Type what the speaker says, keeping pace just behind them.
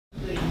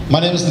My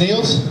name is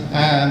Niels,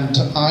 and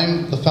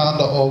I'm the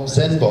founder of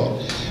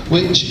XenBot,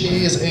 which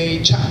is a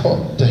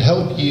chatbot to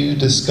help you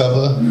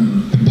discover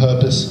the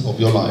purpose of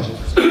your life.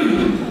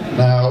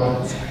 Now,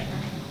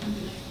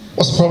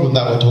 what's the problem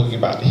that we're talking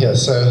about here?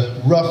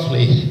 So,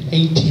 roughly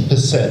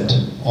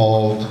 80%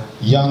 of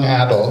young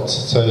adults,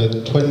 so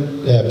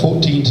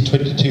 14 to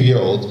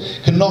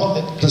 22-year-olds,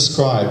 cannot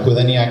describe with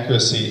any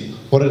accuracy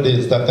what it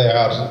is that they're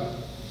out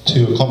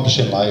to accomplish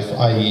in life,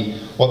 i.e.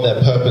 what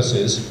their purpose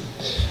is.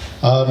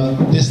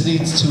 This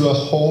leads to a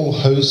whole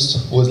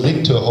host, was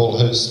linked to a whole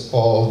host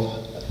of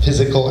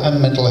physical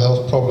and mental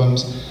health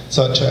problems,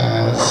 such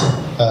as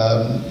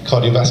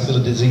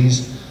cardiovascular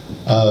disease.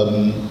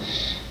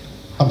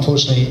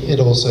 Unfortunately, it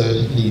also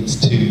leads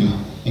to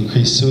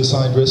increased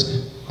suicide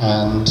risk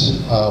and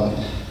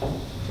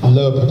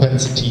lower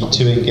propensity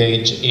to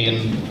engage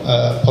in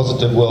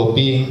positive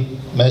well-being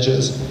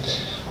measures.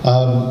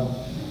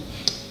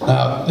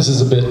 Now, this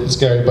is a bit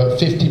scary, but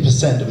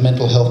 50% of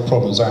mental health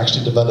problems are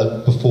actually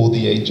developed before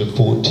the age of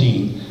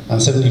 14, and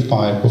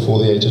 75% before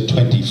the age of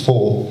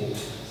 24.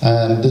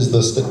 And this is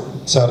the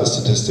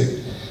saddest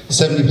statistic.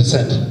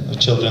 70% of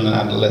children and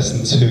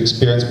adolescents who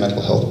experience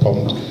mental health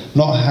problems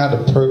not had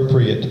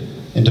appropriate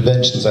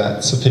interventions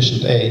at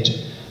sufficient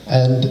age.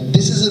 And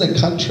this is in a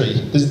country,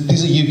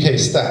 these are UK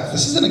stats,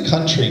 this is in a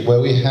country where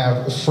we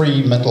have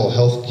free mental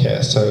health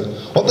care. So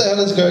what the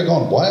hell is going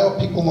on? Why are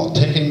people not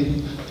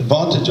taking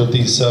advantage of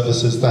these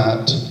services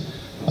that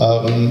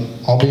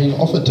are being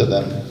offered to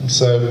them?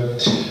 So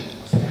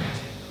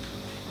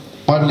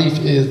my belief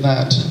is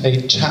that a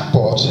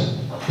chatbot,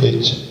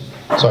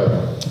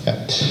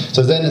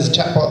 so Zen is a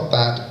chatbot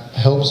that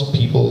helps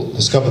people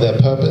discover their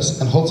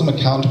purpose and holds them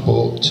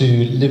accountable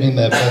to living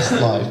their best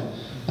life.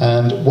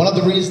 And one of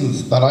the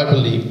reasons that I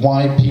believe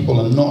why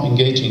people are not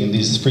engaging in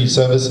these free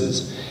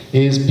services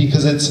is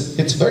because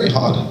it's very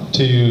hard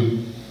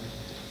to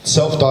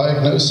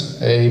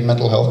self-diagnose a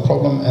mental health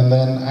problem and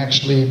then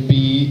actually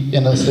be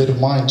in a state of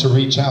mind to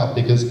reach out,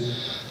 because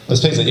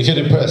let's face it, if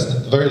you're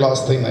depressed, the very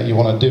last thing that you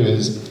want to do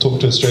is talk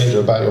to a stranger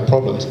about your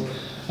problems.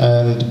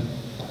 And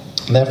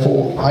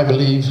therefore, I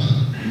believe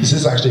this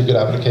is actually a good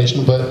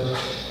application, but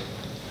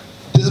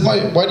this is why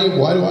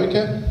do I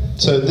care?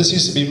 So this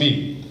used to be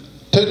me.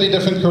 Totally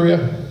different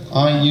career.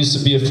 I used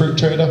to be a fruit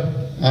trader,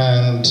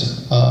 and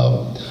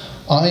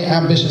I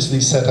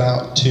ambitiously set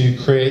out to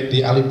create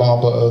the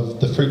Alibaba of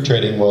the fruit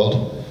trading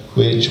world,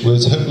 which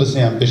was hopelessly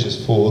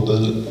ambitious for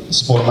the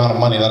small amount of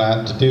money that I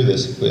had to do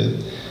this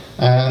with.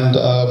 And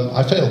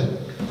I failed,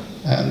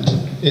 and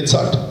it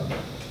sucked.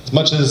 As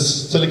much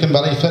as Silicon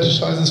Valley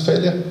fetishizes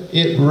failure,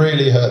 it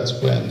really hurts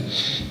when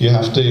you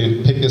have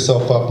to pick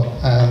yourself up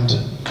and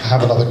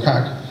have another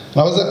crack. And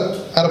I was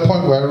at a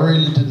point where I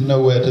really didn't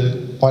know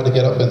why to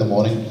get up in the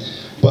morning.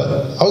 But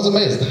I was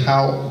amazed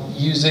how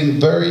using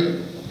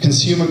very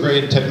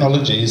consumer-grade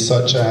technologies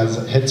such as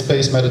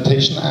Headspace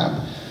meditation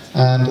app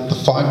and the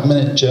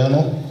 5-minute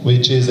journal,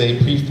 which is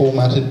a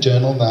pre-formatted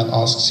journal that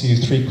asks you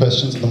 3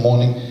 questions in the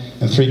morning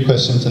and 3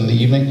 questions in the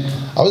evening.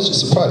 I was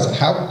just surprised at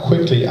how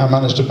quickly I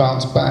managed to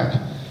bounce back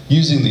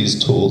using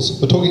these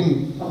tools. We're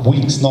talking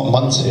weeks, not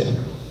months here.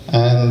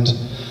 And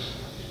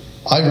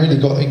I really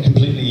got a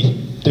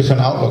completely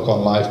different outlook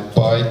on life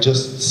by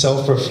just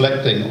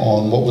self-reflecting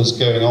on what was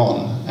going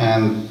on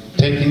and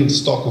taking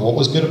stock of what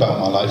was good about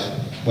my life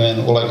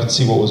when all I could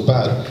see what was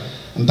bad.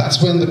 And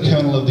that's when the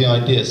kernel of the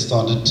idea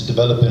started to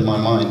develop in my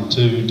mind,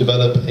 to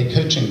develop a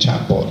coaching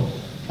chatbot.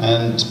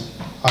 And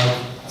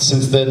I've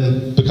since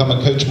then become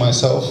a coach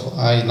myself.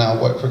 I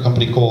now work for a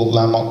company called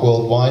Landmark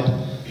Worldwide,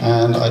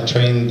 and I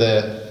train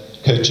their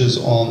coaches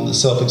on the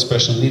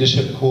self-expression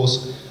leadership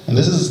course. And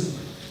this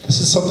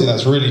is something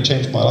that's really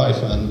changed my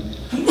life, and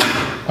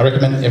I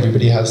recommend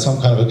everybody has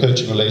some kind of a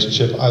coaching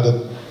relationship, either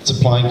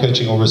supplying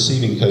coaching or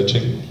receiving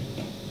coaching.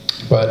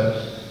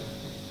 But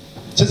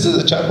since it's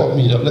a chatbot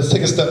meetup, let's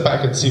take a step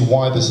back and see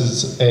why this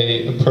is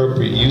an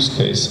appropriate use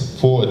case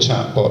for a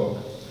chatbot.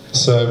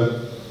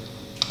 So,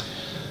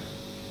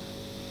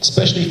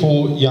 especially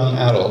for young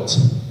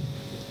adults,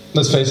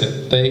 let's face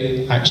it,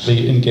 they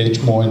actually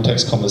engage more in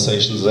text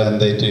conversations than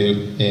they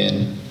do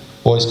in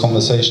voice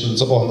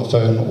conversations on the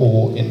phone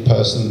or in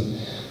person.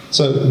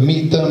 So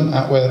meet them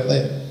at where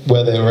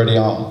they already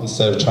are,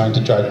 instead of trying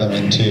to drag them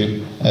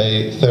into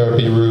a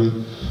therapy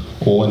room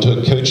or into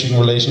a coaching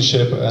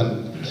relationship.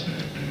 And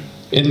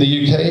in the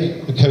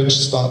UK, the coach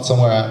starts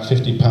somewhere at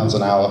 £50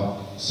 an hour,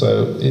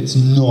 so it's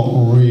not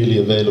really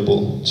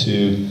available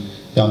to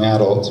young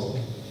adults.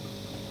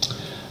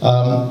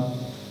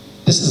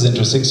 This is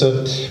interesting.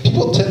 So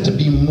people tend to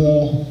be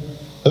more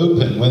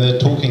open when they're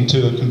talking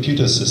to a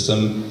computer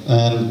system,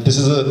 and this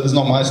is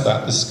not my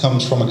stat. This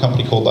comes from a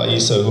company called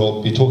ISO, who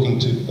I'll be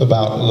talking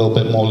about a little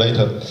bit more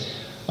later.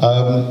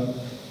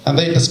 And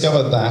they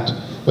discovered that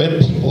when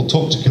people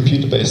talk to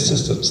computer-based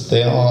systems,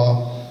 they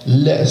are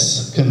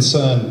less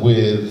concerned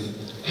with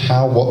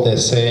how what they're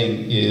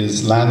saying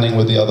is landing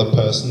with the other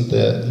person.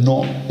 They're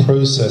not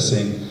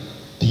processing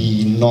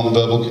the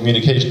non-verbal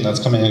communication that's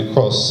coming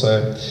across.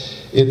 So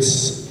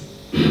it's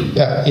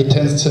yeah, it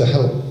tends to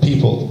help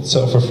people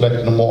self-reflect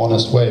in a more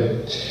honest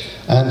way.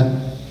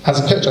 And as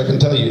a coach, I can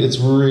tell you, it's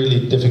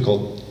really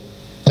difficult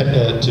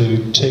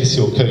to chase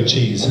your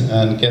coachees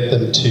and get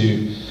them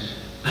to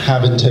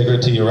have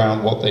integrity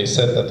around what they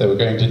said that they were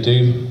going to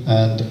do,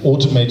 and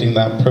automating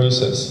that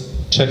process,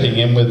 checking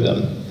in with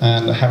them,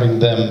 and having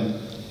them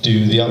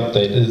do the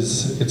update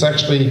it's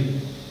actually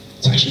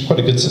quite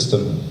a good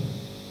system.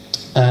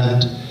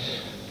 And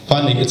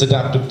finally, it's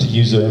adaptive to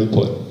user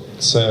input.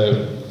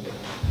 So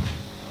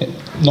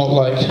not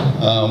like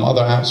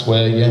other apps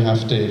where you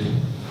have to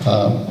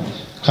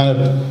kind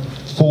of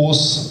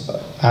force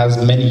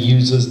as many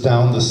users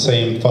down the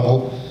same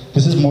funnel.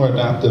 This is more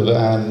adaptive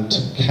and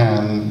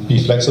can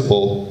be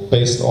flexible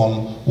based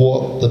on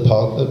what the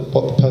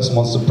person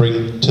wants to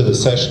bring to the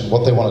session,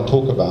 what they want to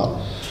talk about.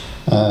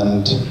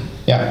 And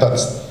yeah,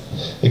 that's,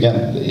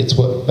 again, it's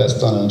worked best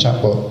done in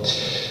Chatbot.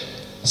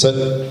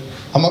 So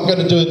I'm not going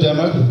to do a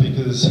demo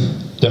because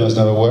demos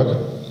never work.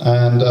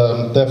 And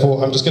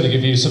therefore, I'm just going to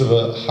give you sort of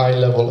a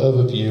high-level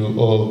overview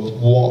of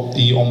what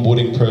the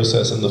onboarding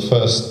process in the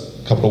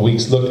first couple of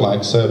weeks looked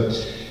like. So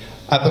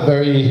at the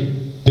very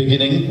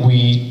beginning,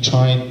 we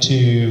try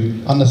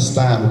to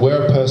understand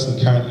where a person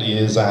currently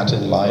is at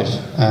in life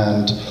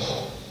and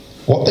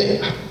what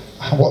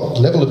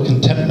level of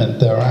contentment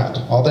they're at.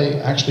 Are they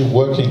actually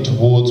working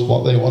towards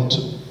what they want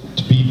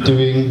to be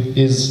doing?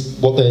 Is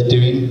what they're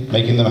doing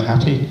making them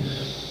happy?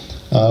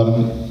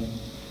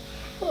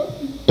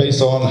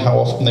 Based on how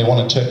often they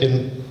want to check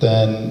in,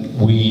 then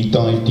we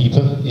dive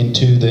deeper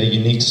into their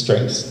unique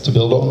strengths to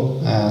build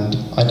on and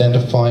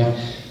identify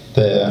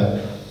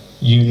their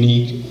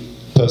unique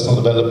personal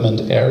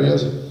development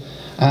areas.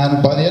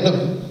 And by the end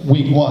of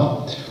week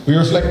 1, we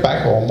reflect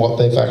back on what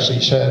they've actually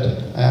shared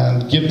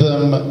and give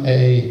them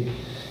a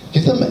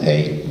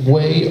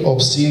way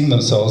of seeing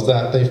themselves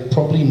that they've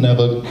probably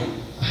never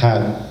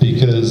had,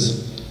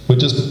 because we're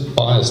just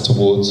biased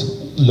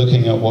towards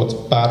looking at what's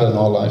bad in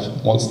our life,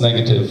 what's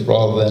negative,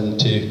 rather than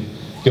to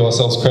give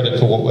ourselves credit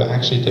for what we're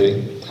actually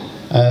doing.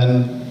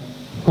 And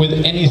with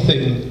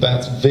anything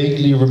that's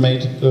vaguely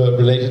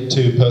related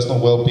to personal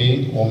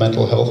well-being or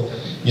mental health,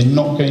 you're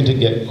not going to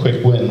get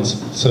quick wins.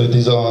 So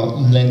these are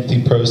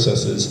lengthy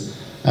processes.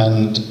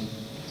 And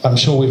I'm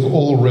sure we've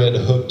all read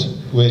Hooked,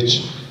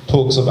 which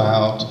talks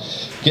about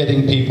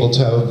getting people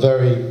to have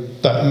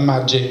that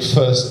magic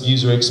first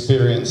user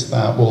experience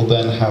that will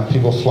then have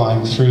people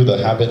flying through the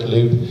habit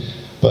loop.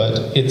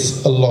 But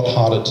it's a lot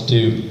harder to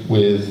do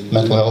with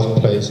mental health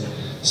plays.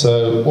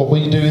 So what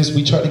we do is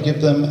we try to give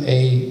them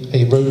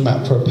a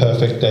roadmap for a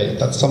perfect day.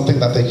 That's something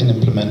that they can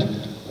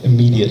implement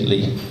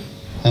immediately.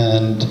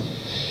 And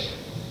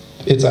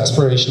it's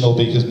aspirational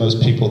because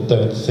most people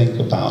don't think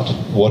about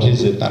what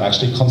is it that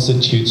actually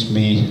constitutes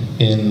me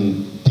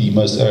in the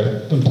most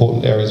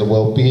important areas of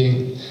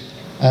well-being.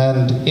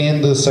 And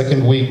in the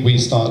second week, we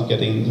start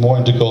getting more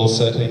into goal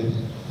setting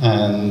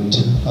and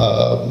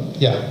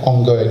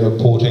ongoing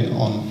reporting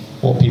on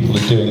what people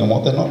are doing and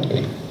what they're not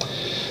doing.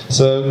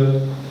 So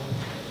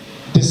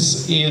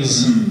this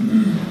is,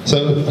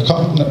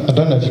 I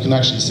don't know if you can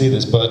actually see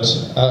this, but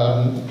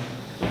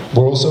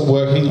we're also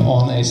working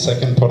on a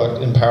second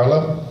product in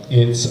parallel.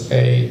 It's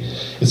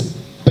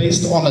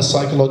based on a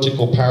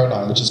psychological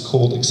paradigm which is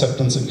called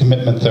acceptance and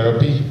commitment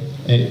therapy,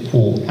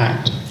 or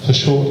ACT for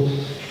short.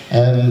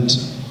 And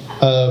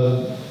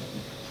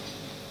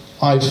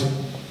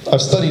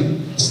I've studied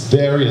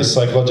various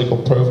psychological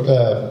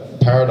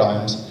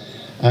paradigms,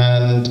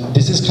 and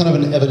this is kind of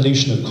an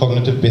evolution of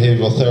cognitive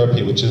behavioral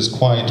therapy, which is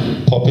quite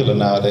popular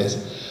nowadays.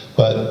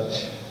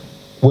 But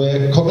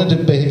where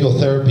cognitive behavioral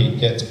therapy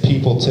gets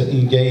people to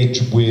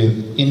engage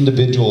with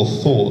individual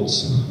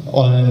thoughts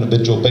on an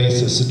individual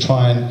basis to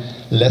try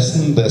and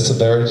lessen their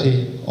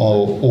severity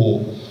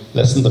or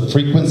lessen the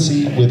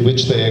frequency with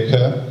which they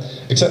occur.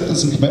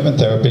 Acceptance and commitment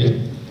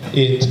therapy,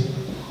 it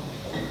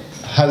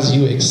has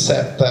you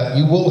accept that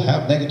you will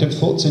have negative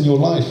thoughts in your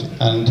life,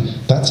 and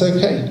that's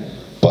okay.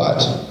 But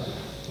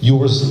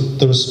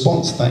the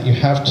response that you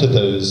have to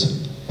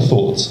those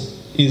thoughts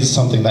is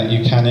something that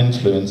you can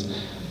influence.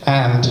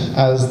 And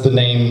as the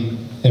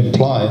name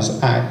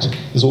implies, ACT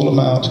is all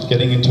about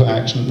getting into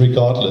action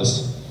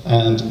regardless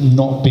and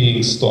not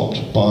being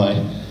stopped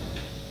by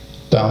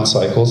down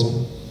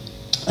cycles.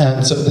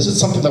 And so this is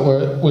something that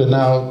we're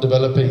now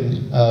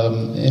developing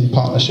in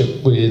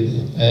partnership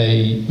with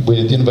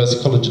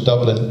University College of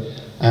Dublin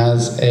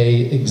as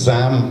a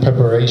exam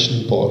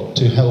preparation bot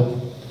to help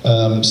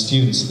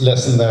students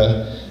lessen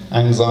their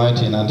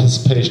anxiety and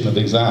anticipation of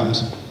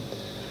exams.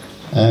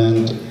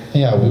 And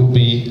yeah, we will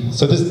be,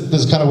 so this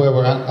is kind of where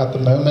we're at the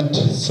moment.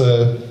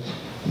 So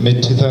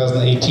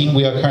mid-2018,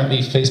 we are currently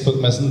Facebook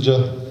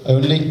Messenger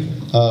only.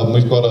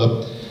 We've got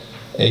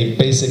a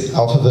basic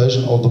alpha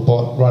version of the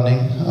bot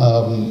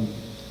running.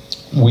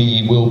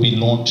 We will be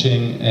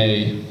launching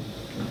a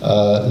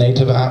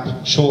native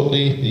app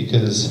shortly,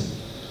 because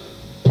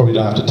probably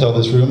don't have to tell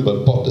this room,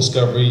 but bot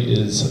discovery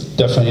is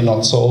definitely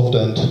not solved,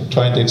 and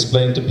trying to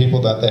explain to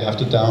people that they have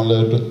to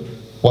download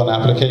one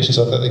application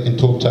so that they can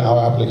talk to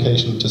our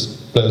application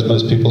just blows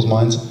most people's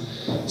minds.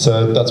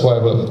 So that's why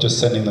we're just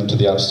sending them to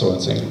the App Store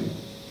and saying,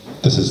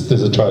 this is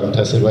a tried and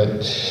tested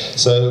way.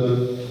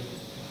 So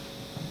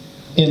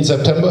in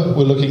September,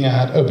 we're looking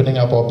at opening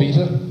up our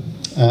beta,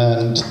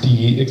 and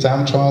the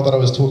exam trial that I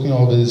was talking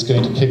of is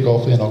going to kick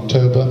off in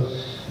October.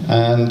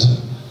 And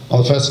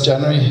on the 1st of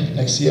January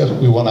next year,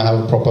 we want to have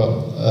a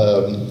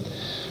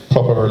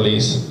proper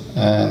release.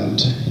 And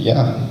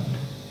yeah.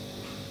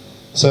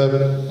 So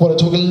I want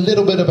to talk a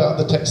little bit about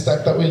the tech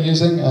stack that we're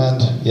using,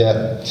 and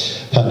yeah,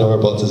 Pandora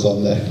Bots is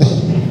on there.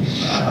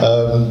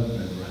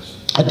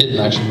 I didn't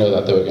actually know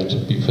that they were going to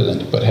be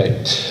presented, but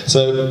hey.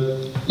 So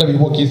let me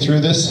walk you through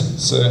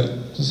this. So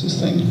does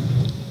this thing?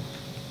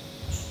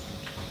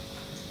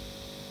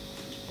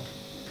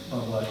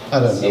 I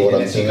don't know what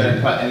I'm doing.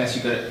 Unless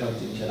you've got it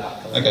plugged into your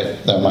laptop. Okay,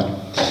 never mind.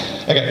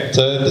 Okay,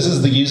 so this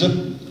is the user,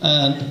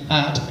 and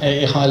at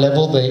a high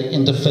level, they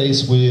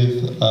interface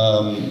with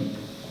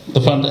the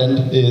front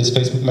end is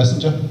Facebook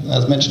Messenger,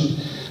 as mentioned.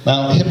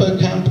 Now,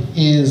 Hippocamp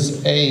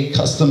is a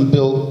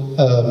custom-built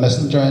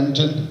messenger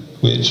engine,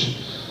 which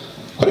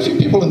quite a few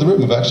people in the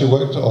room have actually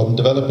worked on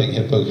developing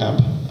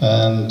Hippocamp.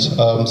 And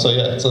so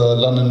yeah, it's a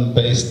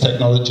London-based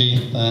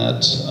technology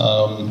that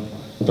I'm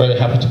very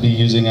happy to be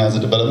using as a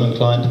development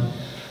client.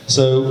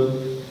 So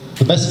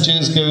the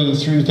messages go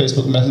through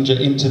Facebook Messenger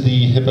into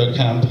the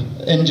Hippocamp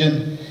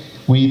engine.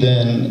 We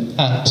then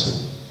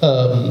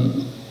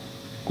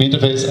we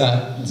interface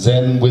at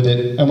Zen with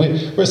it, and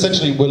we're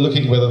essentially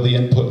looking whether the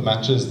input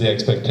matches the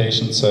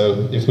expectation.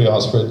 So if we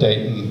ask for a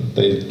date and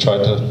they try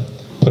to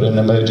put in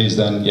emojis,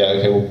 then yeah,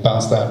 okay, we'll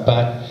bounce that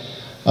back.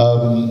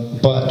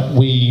 But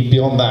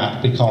beyond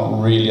that, we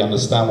can't really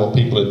understand what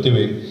people are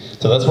doing.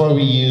 So that's why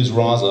we use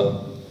Rasa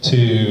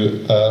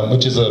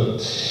which is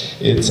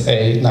it's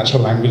a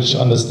natural language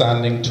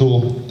understanding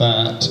tool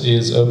that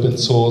is open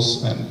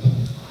source, and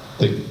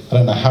I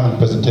don't know how many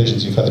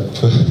presentations you've had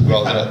for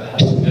Rasa.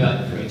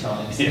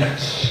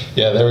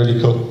 Yeah, they're really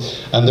cool.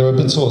 And they're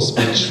open source,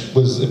 which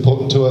was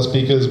important to us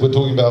because we're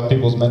talking about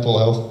people's mental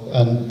health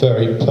and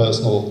very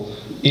personal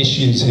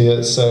issues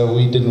here, so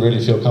we didn't really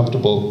feel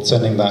comfortable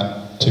sending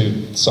that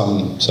to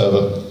some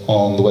server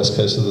on the west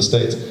coast of the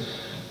States.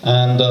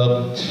 And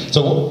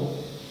so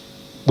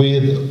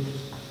we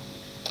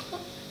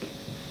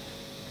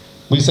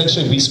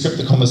essentially script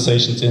the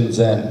conversations in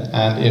Zen,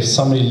 and if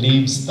somebody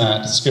leaves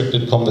that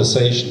scripted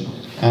conversation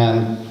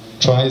and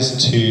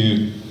tries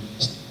to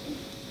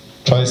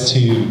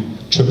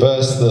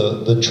traverse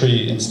the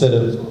tree instead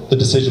of the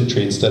decision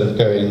tree, instead of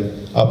going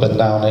up and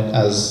down it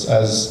as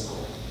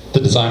the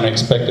designer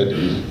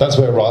expected. That's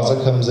where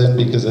Rasa comes in,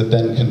 because it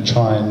then can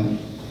try and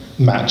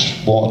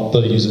match what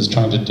the user is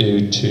trying to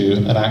do to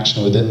an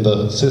action within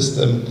the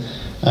system.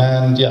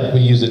 And yeah, we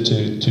use it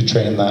to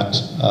train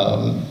that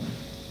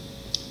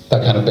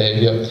that kind of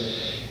behavior.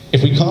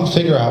 If we can't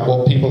figure out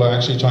what people are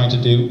actually trying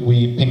to do,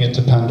 we ping it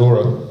to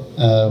Pandora,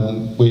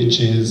 which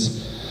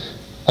is,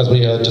 as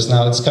we heard just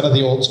now, it's kind of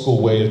the old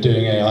school way of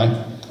doing AI,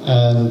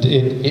 and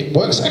it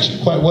works actually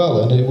quite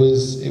well. And it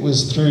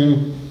was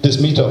through this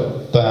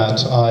meetup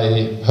that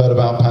I heard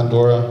about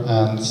Pandora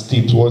and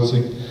Steve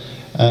Zwarzik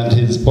and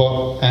his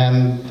bot,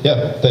 and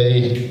yeah,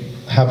 they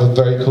have a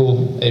very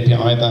cool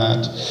API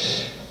that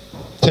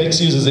takes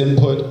users'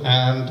 input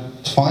and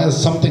fires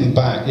something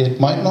back. It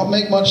might not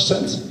make much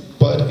sense,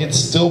 but it's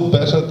still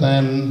better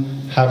than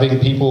having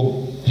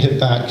people hit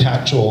that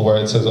catch-all where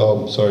it says,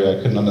 "Oh, sorry, I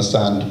couldn't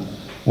understand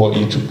what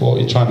you're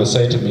trying to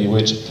say to me,"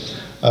 which it's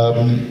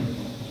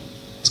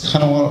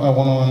kind of what I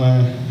want to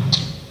know.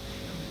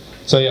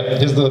 So yeah,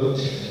 this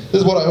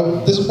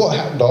is what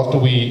happened after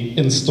we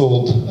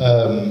installed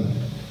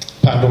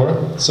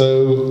Pandora.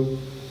 So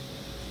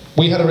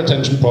we had a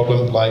retention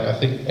problem. Like I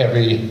think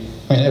every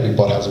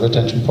bot has a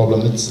retention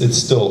problem. It's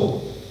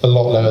still a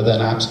lot lower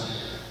than apps.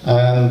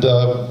 And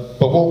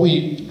but what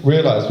we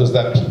realized was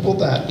that people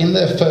that in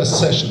their first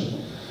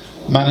session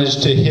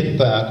managed to hit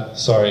that,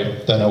 sorry,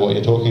 don't know what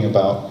you're talking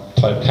about,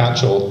 type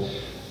catch-all,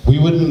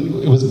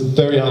 it was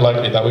very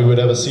unlikely that we would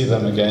ever see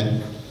them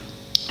again.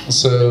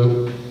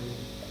 So,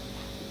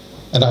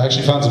 and I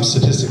actually found some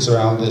statistics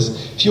around this.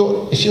 If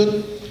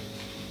you're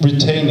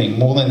retaining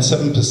more than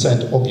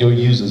 7% of your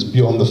users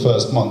beyond the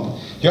first month,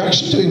 you're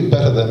actually doing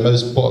better than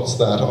most bots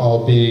that are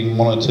being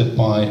monitored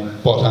by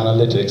bot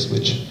analytics,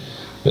 which is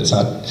a bit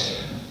sad.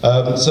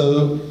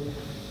 So,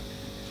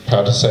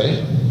 proud to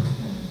say,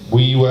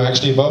 we were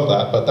actually above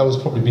that, but that was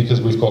probably because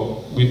we're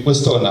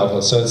still in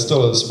alpha, so it's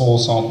still a small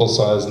sample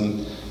size,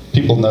 and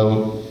people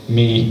know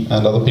me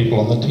and other people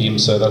on the team,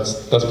 so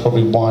that's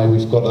probably why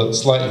we've got a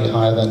slightly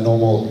higher than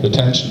normal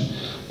retention.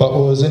 But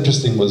what was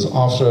interesting was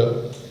after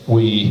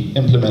we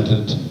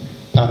implemented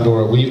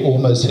Pandora, we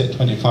almost hit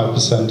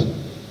 25%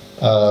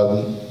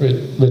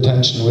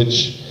 retention,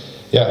 which,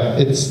 yeah,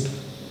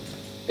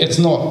 it's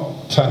not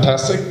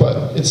fantastic,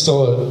 but it's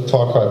still a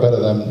far cry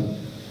better than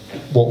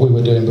what we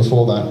were doing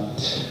before that.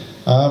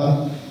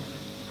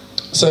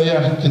 So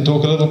yeah, I can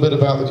talk a little bit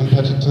about the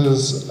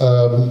competitors.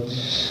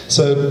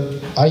 So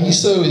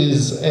IESO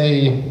is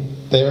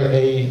they're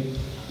a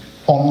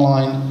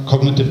online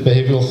cognitive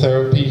behavioral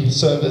therapy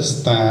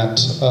service that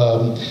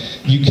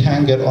you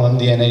can get on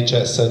the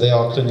NHS, so they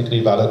are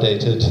clinically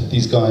validated.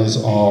 These guys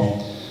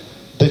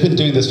they've been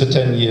doing this for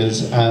 10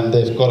 years and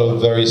they've got a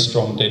very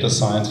strong data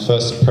science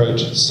first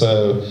approach,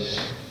 so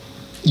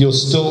you're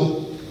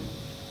still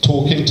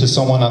talking to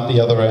someone at the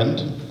other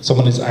end.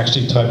 Someone is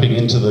actually typing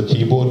into the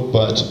keyboard,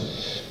 but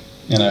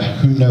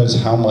who knows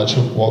how much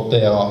of what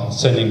they are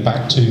sending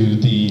back to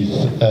the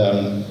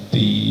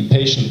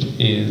patient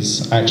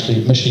is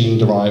actually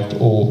machine-derived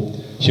or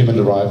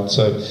human-derived.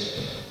 So,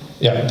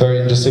 yeah, very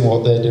interesting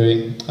what they're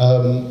doing.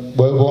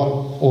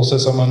 XenBot, also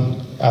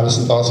someone,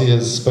 Alison Darcy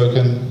has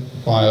spoken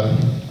via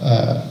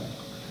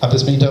at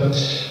this meetup.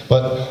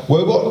 But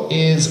XenBot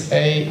is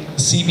a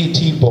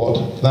CBT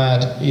bot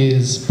that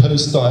is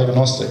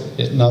post-diagnostic.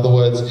 In other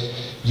words,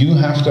 you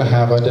have to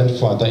have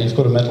identified that you've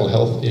got a mental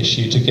health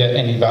issue to get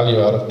any value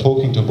out of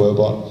talking to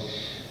XenBot.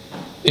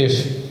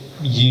 If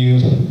you're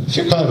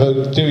kind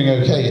of doing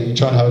okay and you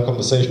try and have a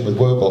conversation with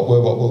XenBot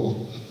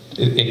will,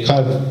 it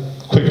kind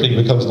of quickly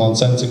becomes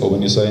nonsensical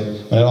when it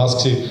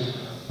asks you,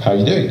 how are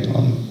you doing?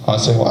 I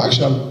say, well,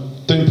 actually,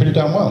 I'm doing pretty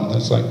damn well. And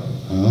it's like,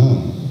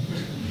 oh,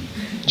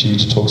 do you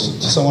need to talk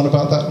to someone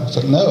about that? It's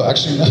like, no,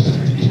 actually,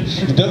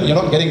 no, you're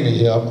not getting me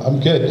here.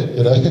 I'm good,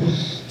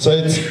 So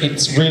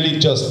it's really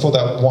just for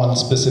that one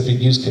specific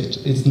use case.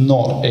 It's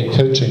not a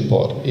coaching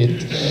bot.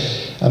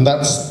 And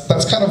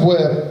that's kind of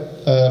where.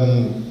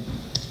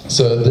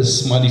 So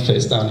this smiley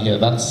face down here,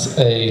 that's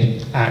a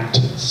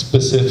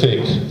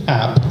ACT-specific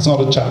app. It's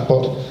not a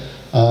chatbot,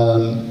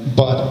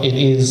 but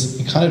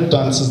it kind of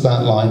dances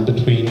that line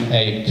between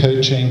a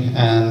coaching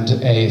and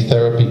a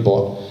therapy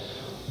bot.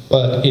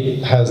 But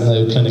it has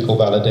no clinical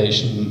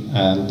validation,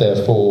 and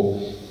therefore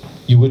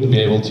you wouldn't be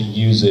able to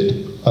use it.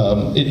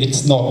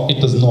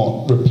 It does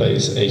not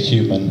replace a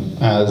human,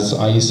 as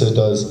IESA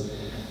does.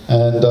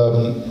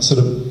 And sort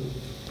of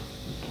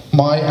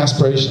my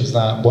aspiration is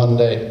that one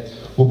day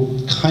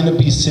we'll kind of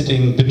be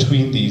sitting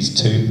between these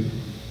two.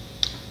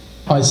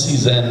 I see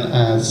Zen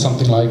as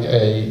something like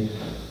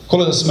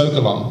call it a smoke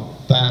alarm,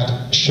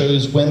 that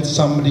shows when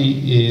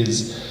somebody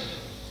is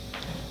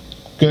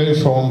going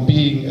from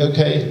being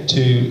okay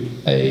to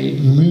a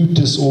mood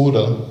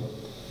disorder.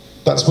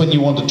 That's when you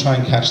want to try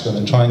and catch them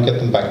and try and get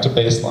them back to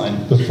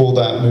baseline before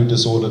that mood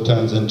disorder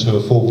turns into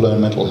a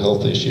full-blown mental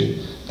health issue.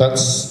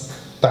 That's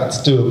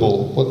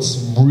doable. What's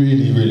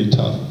really, really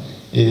tough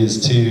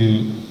is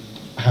to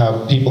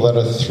have people that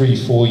are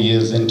 3-4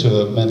 years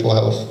into a mental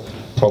health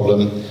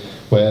problem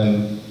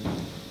and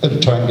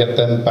try and get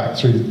them back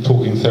through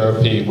talking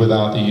therapy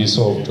without the use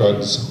of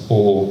drugs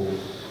or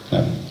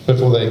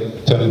before they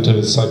turn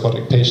into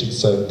psychotic patients.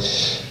 So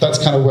that's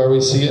kind of where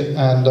we see it.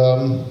 And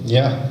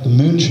yeah, the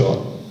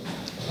moonshot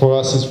for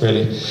us is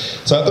really,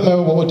 so at the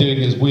moment what we're doing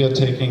is we are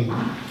taking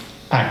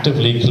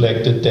actively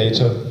collected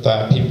data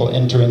that people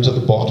enter into the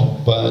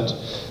bot, but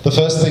the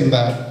first thing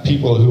that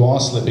people who are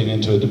slipping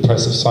into a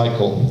depressive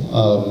cycle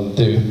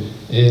do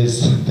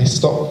is they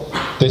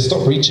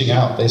stop reaching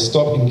out, they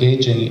stop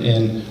engaging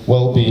in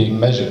well-being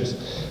measures.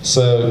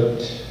 So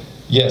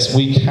yes,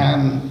 we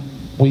can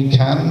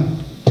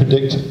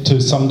predict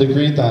to some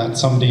degree that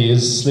somebody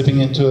is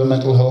slipping into a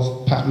mental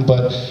health pattern,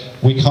 but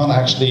we can't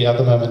actually at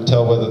the moment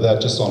tell whether they're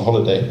just on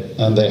holiday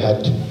and they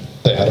had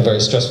a very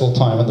stressful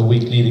time in the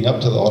week leading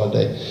up to the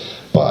holiday.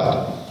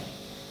 But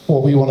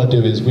what we want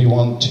to do is we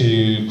want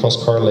to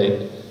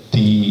cross-correlate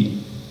the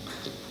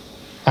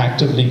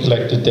actively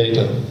collected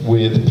data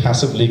with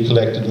passively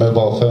collected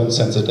mobile phone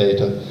sensor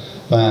data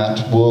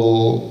that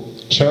will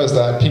show us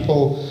that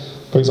people,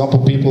 for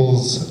example,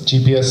 people's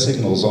GPS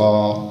signals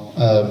are,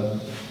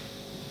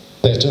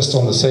 they're just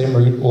on the same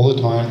route all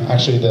the time.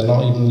 Actually, they're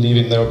not even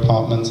leaving their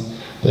apartments.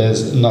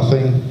 There's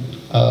nothing,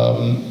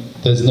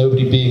 there's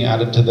nobody being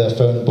added to their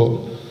phone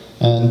book.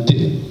 And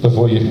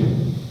before you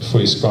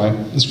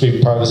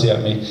scream privacy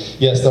at me,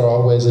 yes, there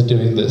are ways of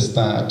doing this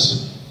that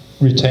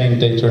retain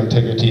data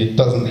integrity. It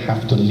doesn't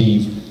have to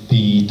leave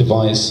the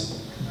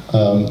device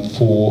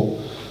for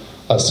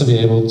us to be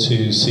able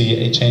to see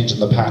a change in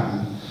the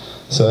pattern.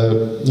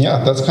 So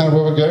yeah, that's kind of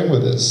where we're going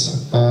with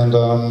this. And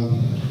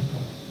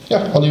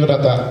yeah, I'll leave it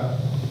at that.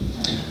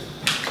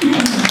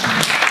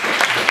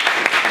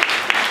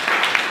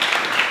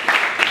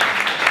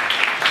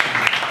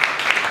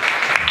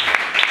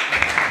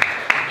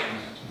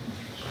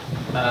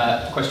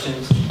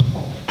 Questions?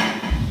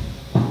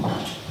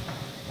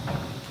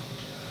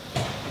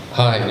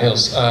 Hi,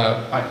 Niels.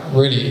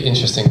 Really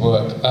interesting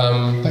work.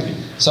 Thank you.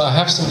 So I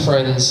have some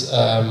friends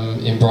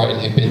in Brighton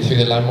who've been through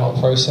the landmark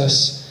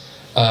process.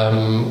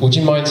 Would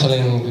you mind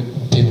telling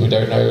people who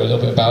don't know a little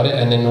bit about it,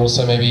 and then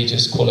also maybe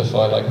just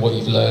qualify like what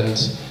you've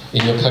learned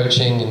in your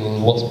coaching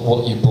and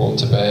what you brought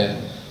to bear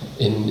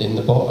in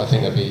the bot? I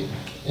think that'd be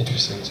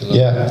interesting to learn.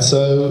 Yeah.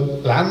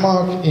 So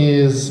landmark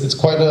it's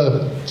quite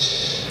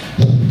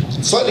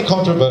slightly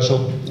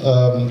controversial,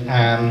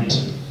 and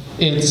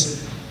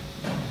it's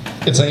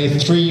a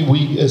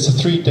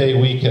 3-day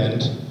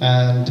weekend,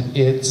 and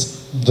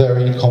it's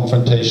very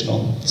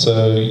confrontational.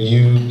 So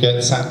you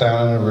get sat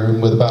down in a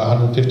room with about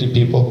 150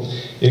 people.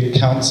 It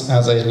counts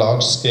as a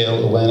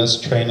large-scale awareness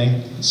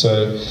training.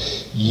 So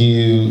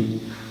you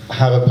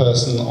have a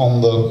person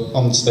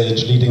on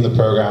stage leading the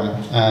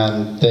program,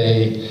 and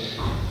they,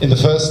 in the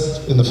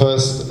first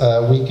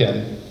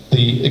weekend,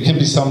 it can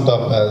be summed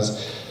up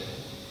as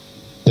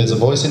there's a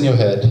voice in your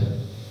head,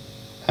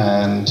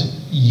 and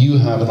you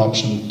have an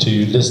option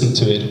to listen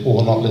to it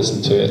or not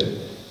listen to it.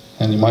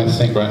 And you might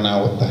think right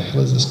now, what the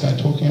hell is this guy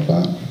talking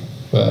about?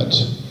 But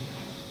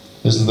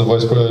listen to the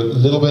voice for a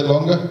little bit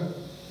longer.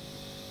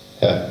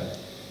 Yeah,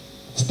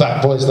 it's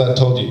that voice that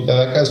told you,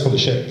 yeah, that guy's full of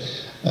shit.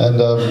 And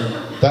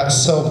that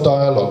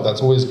self-dialogue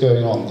that's always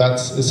going on,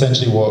 that's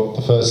essentially what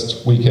the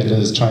first weekend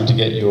is trying to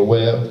get you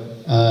aware of.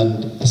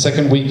 And the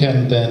second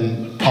weekend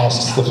then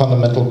asks the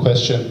fundamental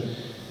question,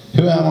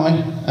 who am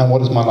I and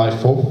what is my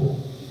life for?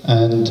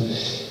 And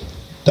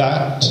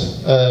that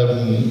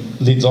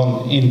leads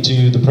on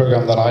into the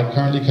program that I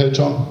currently coach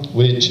on,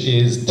 which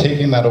is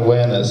taking that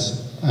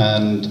awareness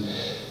and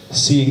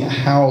seeing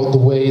how the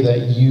way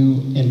that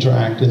you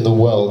interact in the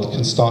world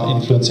can start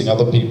influencing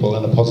other people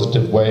in a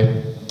positive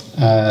way.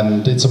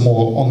 And it's a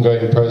more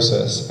ongoing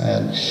process.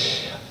 And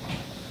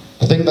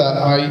the thing that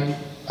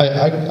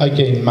I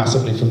gained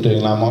massively from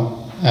doing Landmark,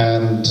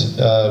 and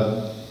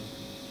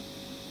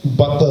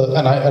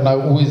I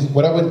always,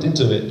 when I went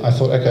into it, I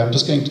thought, okay, I'm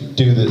just going to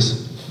do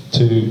this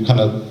to kind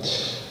of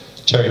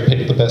cherry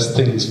pick the best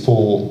things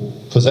for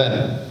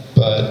Zen.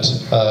 But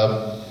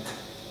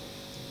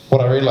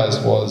what I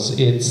realized was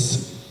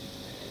it's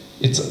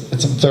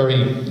a very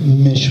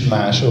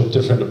mishmash of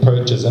different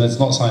approaches, and it's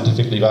not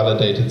scientifically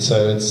validated,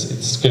 so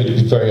it's going to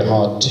be very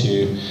hard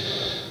to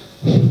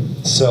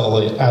sell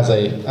it as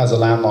a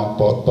landmark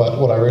bot. But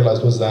what I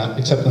realized was that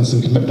acceptance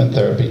and commitment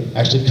therapy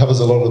actually covers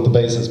a lot of the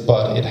bases,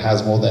 but it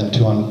has more than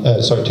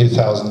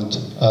 2,000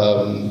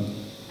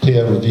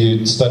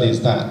 peer-reviewed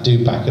studies that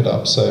do back it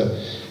up. So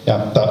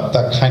yeah,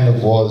 that kind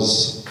of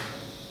was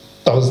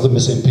the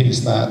missing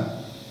piece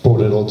that brought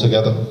it all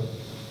together.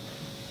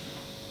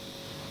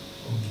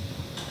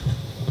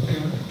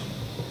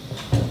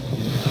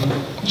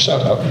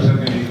 Shout out.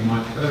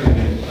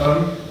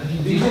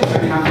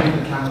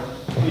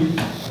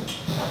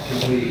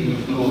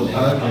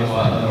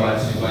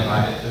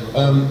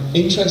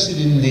 Interested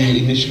in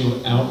the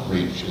initial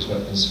outreach as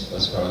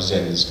far as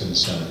Zen is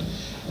concerned.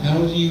 How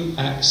do you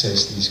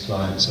access these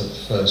clients at the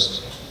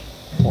first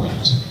point?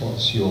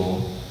 What's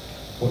your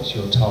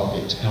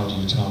target? How do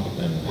you target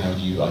them? How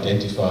do you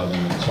identify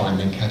them and find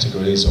them in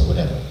categories or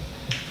whatever?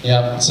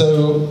 Yeah,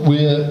 so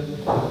we're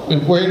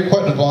in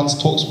quite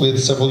advanced talks with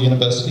several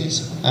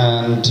universities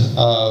and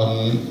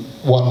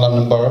one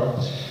London borough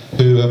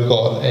who have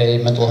got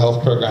a mental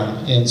health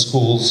program in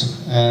schools.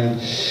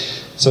 And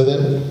so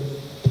the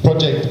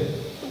project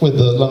with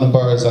the London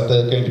borough is that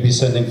they're going to be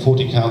sending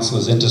 40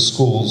 counsellors into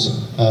schools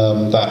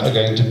that are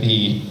going to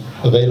be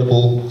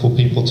available for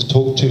people to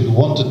talk to who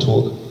want to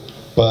talk.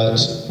 But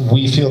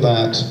we feel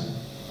that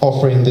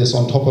offering this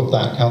on top of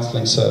that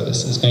counselling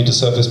service is going to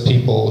service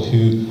people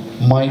who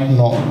might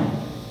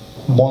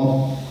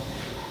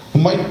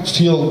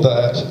feel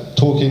that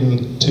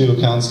talking to a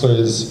counsellor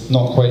is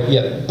not quite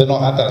yet, they're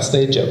not at that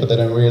stage yet, but they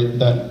don't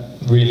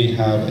really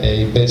have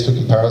a base for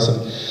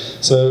comparison.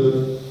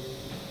 So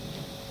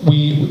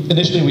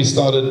initially we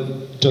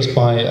started just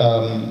by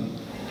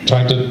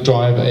trying to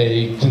drive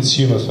a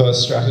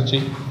consumer-first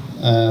strategy,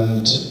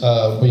 and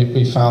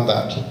we found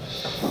that,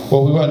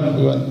 well, we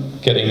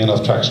weren't getting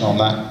enough traction on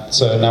that.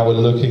 So now we're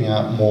looking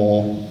at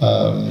more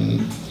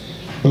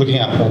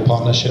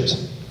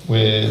partnerships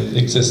with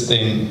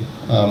existing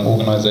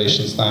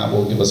organizations that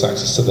will give us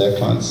access to their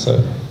clients.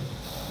 So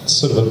it's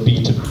sort of a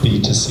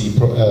B2B2C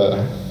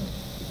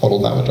model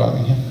that we're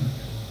driving here.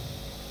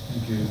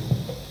 Thank you.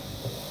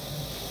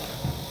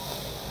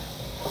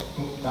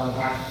 Down the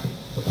back.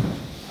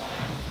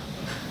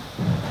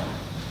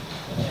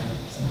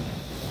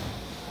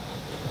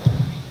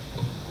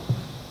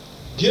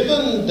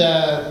 Given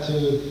that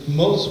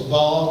most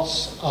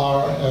bots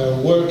are a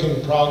work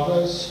in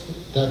progress,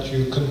 that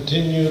you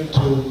continue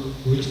to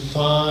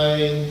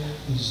refine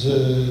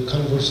the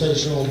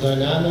conversational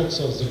dynamics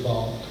of the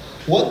bot,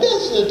 what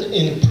does it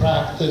in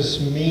practice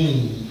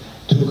mean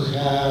to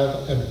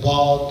have a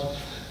bot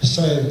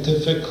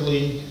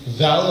scientifically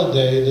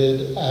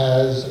validated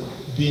as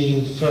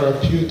being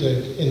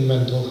therapeutic in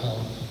mental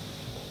health?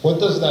 What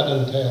does that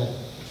entail?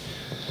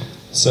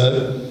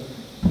 So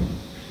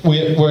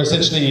we're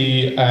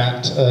essentially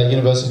at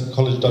University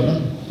College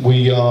Dublin.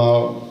 We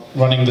are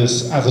running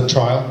this as a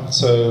trial.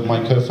 So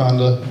my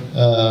co-founder,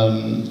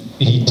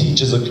 he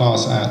teaches a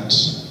class at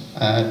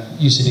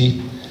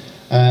UCD,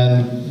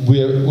 and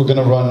we're going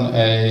to run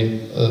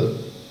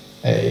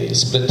a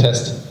split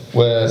test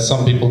where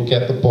some people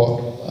get the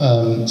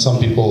bot, some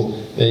people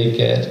they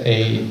get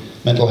a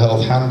mental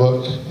health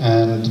handbook,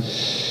 and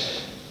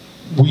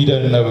we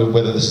don't know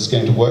whether this is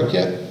going to work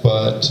yet,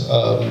 but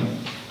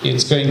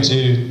it's going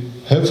to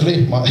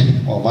hopefully,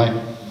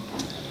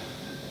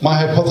 my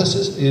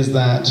hypothesis is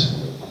that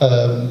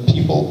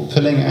people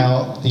filling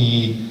out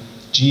the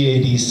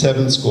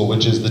GAD-7 score,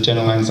 which is the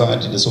General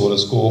Anxiety Disorder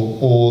score,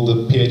 or the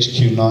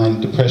PHQ-9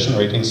 Depression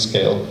Rating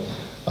Scale,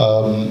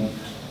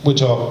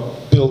 which are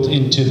built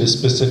into the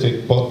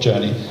specific bot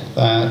journey,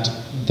 that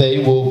they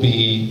will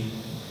be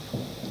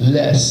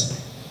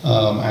less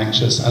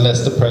anxious and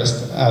less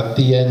depressed at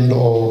the end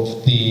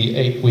of the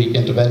 8-week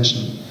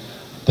intervention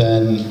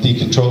than the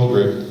control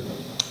group.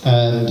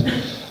 And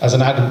as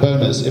an added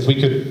bonus, if we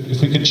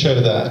could show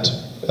that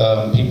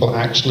people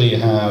actually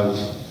have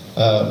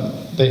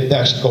they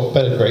actually got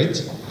better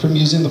grades from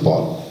using the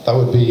bot, that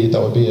would be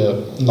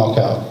a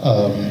knockout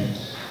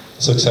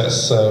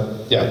success.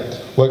 So yeah,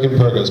 work in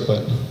progress,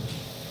 but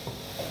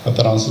hope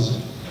that answers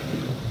it.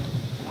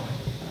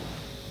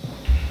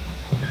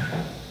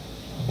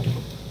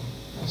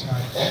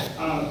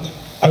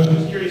 I was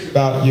curious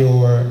about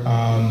your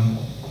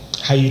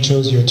how you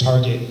chose your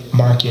target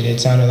market.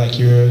 It sounded like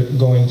you were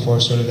going for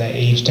sort of that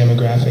age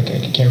demographic.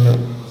 I can't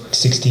remember,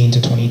 16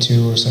 to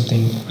 22 or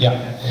something.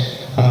 Yeah.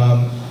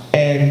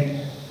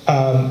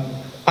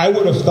 I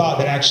would have thought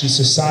that actually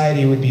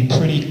society would be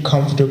pretty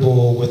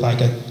comfortable with like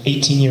an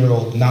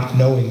 18-year-old not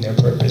knowing their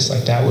purpose.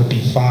 Like that would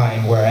be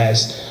fine.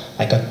 Whereas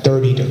like a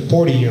 30 to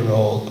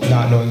 40-year-old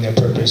not knowing their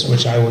purpose,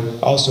 which I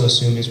would also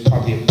assume is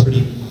probably a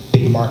pretty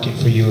big market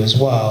for you as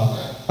well,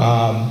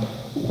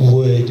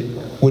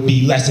 would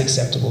be less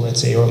acceptable,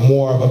 let's say, or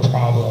more of a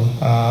problem.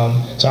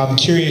 So I'm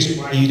curious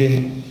why you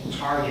didn't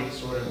target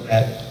sort of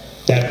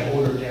that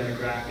older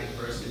demographic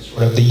versus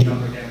sort of the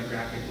younger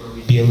demographic where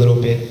we'd be a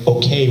little bit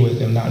okay with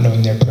them not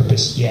knowing their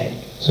purpose yet,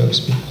 so to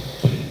speak.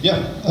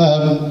 Yeah,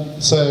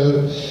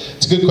 so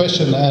it's a good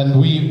question, and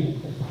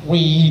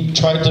we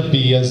tried to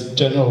be as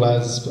general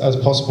as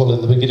possible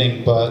in the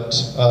beginning, but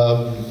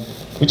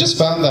we just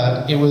found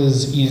that it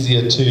was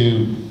easier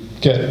to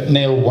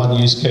nail one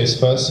use case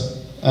first.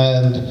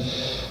 And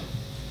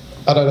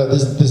I don't know,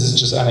 this is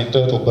just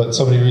anecdotal, but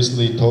somebody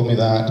recently told me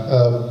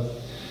that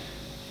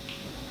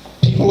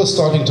people are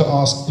starting to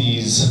ask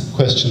these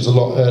questions a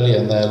lot earlier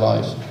in their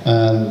life,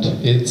 and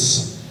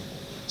it's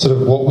sort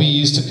of what we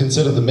used to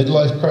consider the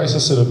midlife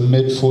crisis, sort of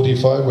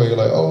mid-45, where you're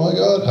like, oh my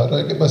god, how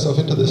did I get myself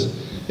into this?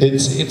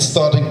 It's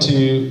starting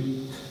to,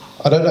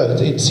 I don't know,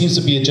 it seems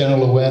to be a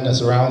general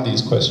awareness around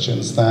these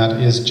questions that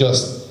is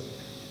just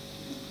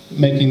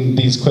making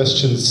these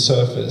questions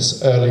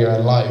surface earlier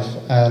in life.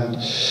 And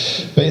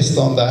based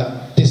on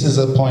that, this is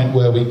a point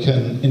where we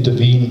can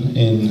intervene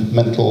in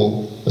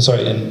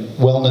in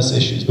wellness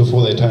issues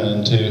before they turn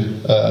into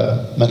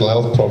mental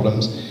health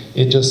problems.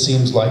 It just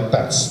seems like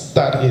that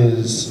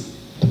is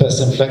the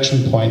best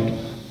inflection point,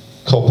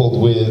 coupled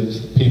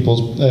with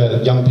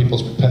young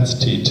people's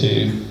propensity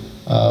to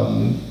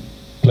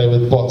play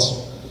with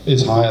bots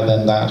is higher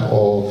than that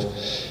of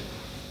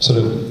sort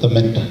of the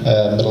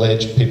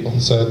middle-aged people.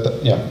 So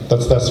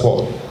that's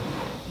what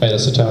made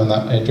us determine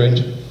that age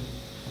range.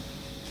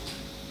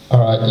 All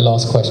right,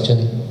 last question.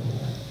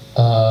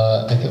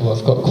 Okay, well,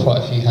 I've got quite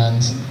a few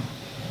hands.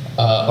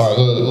 All right,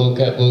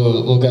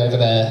 we'll go over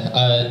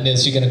there.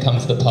 Nils, you're going to come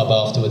to the pub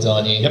afterwards,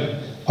 aren't you?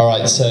 Yep. All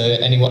right, so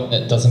anyone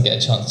that doesn't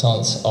get a chance to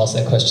ask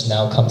their question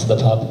now, come to the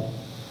pub.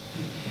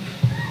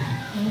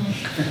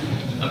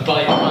 And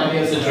buy me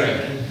us a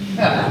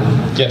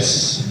drink.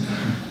 Yes.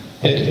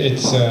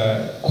 It's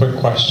a quick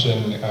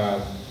question.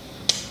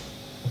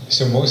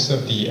 So most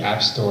of the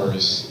app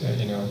stores,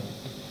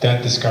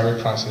 that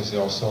discovery process is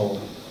also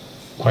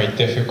quite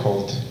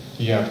difficult.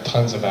 You have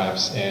tons of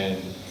apps,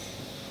 and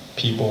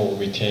people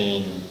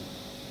retain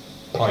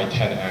probably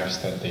 10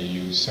 apps that they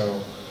use.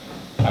 So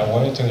I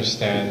wanted to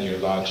understand your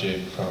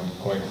logic from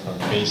going from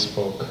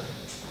Facebook,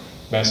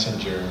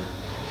 Messenger.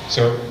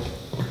 So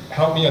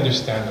help me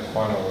understand the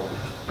funnel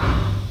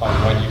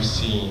on what you've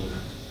seen,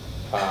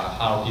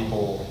 how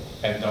people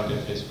end up in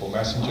Facebook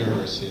Messenger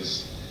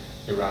versus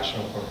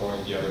irrational for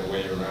going the other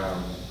way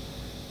around.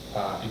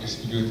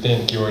 Because you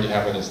think you already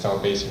have an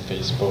installed base in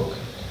Facebook.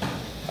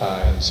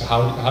 So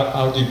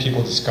how do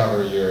people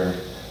discover your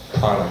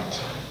product?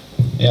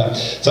 Yeah,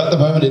 so at the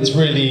moment it's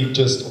really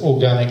just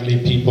organically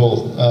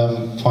people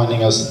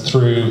finding us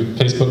through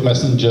Facebook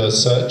Messenger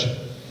search.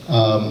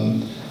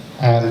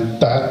 And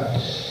that,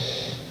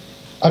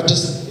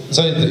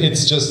 so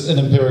it's just an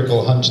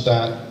empirical hunch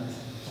that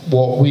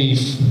what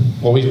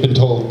we've been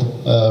told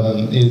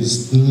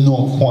is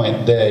not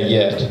quite there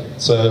yet.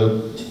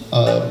 So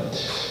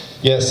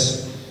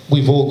yes,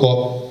 we've all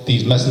got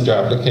these messenger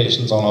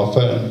applications on our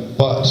phone,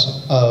 but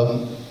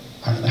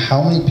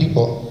how many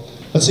people?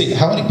 Let's see,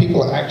 how many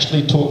people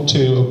actually talk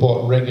to a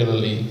bot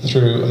regularly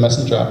through a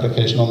messenger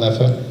application on their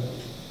phone?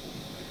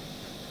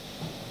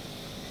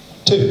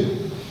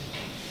 2.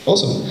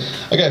 Awesome.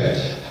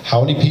 Okay, how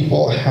many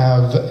people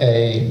have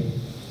a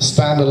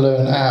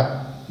standalone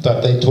app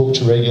that they talk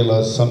to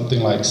regular, something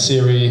like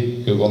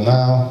Siri, Google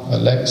Now,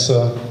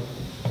 Alexa?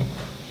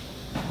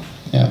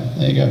 Yeah,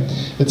 there you go.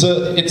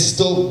 It's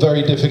still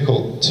very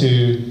difficult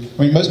to,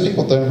 most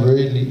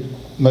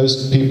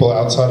people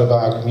outside of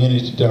our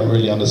community don't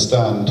really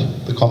understand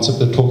the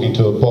concept of talking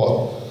to a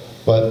bot.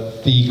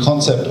 But the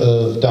concept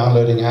of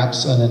downloading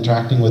apps and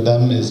interacting with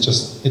them is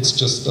it's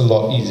just a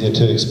lot easier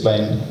to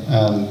explain,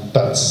 and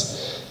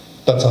that's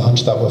a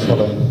hunch that we're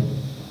following.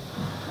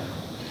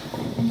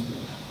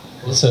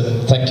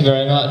 Awesome, thank you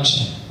very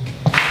much.